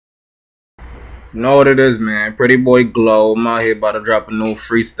You know what it is, man. Pretty boy Glow. I'm out here about to drop a new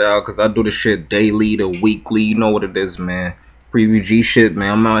freestyle because I do the shit daily to weekly. You know what it is, man. PBG shit,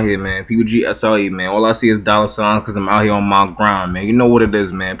 man. I'm out here, man. PBG SLE, man. All I see is dollar signs because I'm out here on my grind, man. You know what it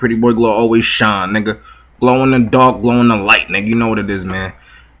is, man. Pretty boy Glow always shine, nigga. Glow in the dark, glow in the light, nigga. You know what it is, man.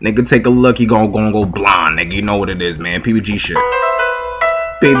 Nigga, take a look. He gonna go blind, nigga. You know what it is, man. PBG shit.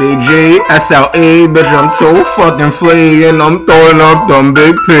 PBG, SLE, bitch, I'm too fucking flea and I'm throwing up them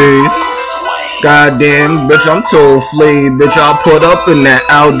big piece. Goddamn, bitch, I'm too flea, bitch, I put up in that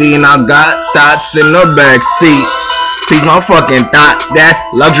Audi and I got thoughts in the back seat. Piece my fucking thought, that's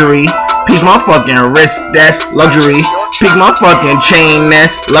luxury. Piece my fucking wrist, that's luxury. Piece my fucking chain,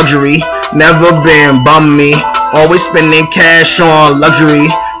 that's luxury. Never been bum me, always spending cash on luxury.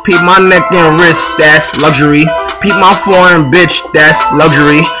 Peep my neck and wrist, that's luxury. Peep my foreign bitch, that's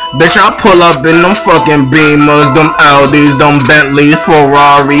luxury. Bitch, I pull up in them fucking Beamers, them Audis, them Bentleys,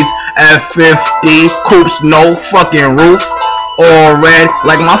 Ferraris, F50, coupes, no fucking roof. All red,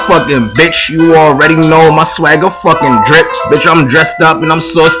 like my fucking bitch. You already know my swagger fucking drip. Bitch, I'm dressed up and I'm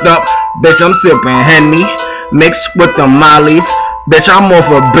sauced up. Bitch, I'm sipping Henny, mixed with the mollies. Bitch, I'm off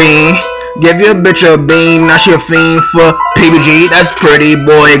a bean. Give your bitch a bean, now she a fiend for PBG, that's pretty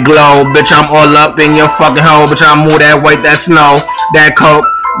boy Glow. Bitch, I'm all up in your fucking hole. Bitch, I move that white, that snow, that coke,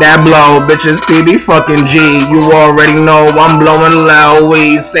 that blow. Bitch, it's PB fucking G. You already know I'm blowing loud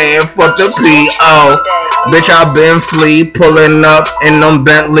weed, saying fuck the P.O. Bitch, I been flea, pulling up in them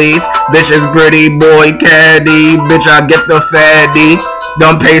Bentleys. Bitch, it's pretty boy Caddy. Bitch, I get the fatty.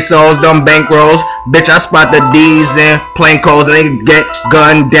 Them pesos, them bankrolls. Bitch, I spot the D's and plain codes and they get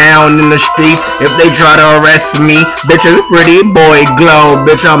gunned down in the streets if they try to arrest me. Bitch, it's pretty boy Glow.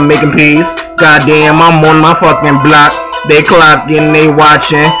 Bitch, I'm making peace. Goddamn, I'm on my fucking block. They clocking, they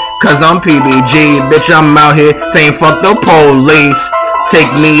watching, cause I'm PBG. Bitch, I'm out here saying fuck the police. Take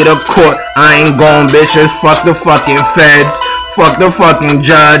me to court, I ain't going, bitches. Fuck the fucking feds. Fuck the fucking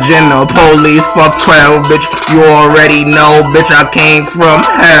judge and the police. Fuck 12, bitch. You already know, bitch, I came from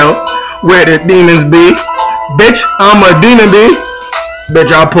hell. Where the demons be? Bitch, I'm a demon, B.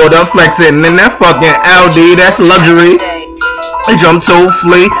 Bitch, I pulled up flexing in that fucking Audi. That's luxury. Bitch, I'm too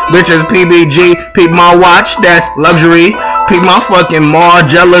flea. Bitch, it's PBG. Peep my watch. That's luxury. Peep my fucking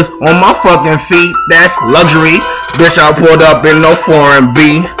Margellas on my fucking feet. That's luxury. Bitch, I pulled up in no foreign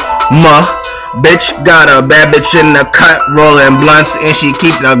B. Bitch, got a bad bitch in the cut, rolling blunts, and she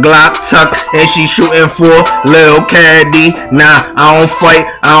keep the Glock tucked, and she shooting for Lil Keddy. Nah, I don't fight,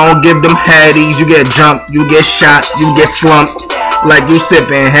 I don't give them headies. You get jumped, you get shot, you get slumped, like you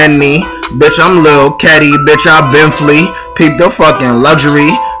sipping Henny. Bitch, I'm Lil Keddy, bitch, I been flea. Peep the fucking luxury,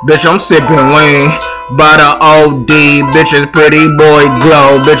 bitch, I'm sipping lean. By the OD, bitch, it's pretty boy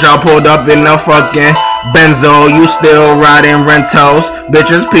Glow. Bitch, I pulled up in the fucking Benzo, you still riding rentals.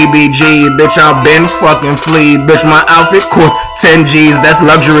 Bitch, it's PBG, bitch, I been fucking flea. Bitch, my outfit costs 10 G's, that's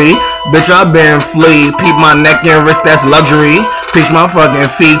luxury. Bitch, I been flea. Peep my neck and wrist, that's luxury. Peep my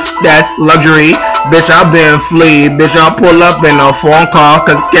fucking feet, that's luxury. Bitch, I been flea. Bitch, I pull up in a phone call,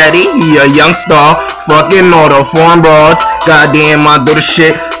 cause Keddy, he a young star. Fucking all the foreign bras. Goddamn, I do the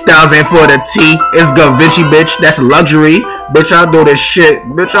shit. 1,000 for the T, it's Gavinci, bitch, that's luxury. Bitch, I do the shit.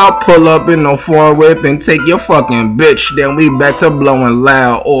 Bitch, I'll pull up in no foreign whip and take your fucking bitch. Then we back to blowing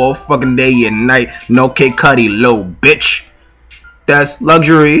loud all fucking day and night. No Kid Cudi, low bitch. That's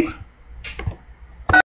luxury.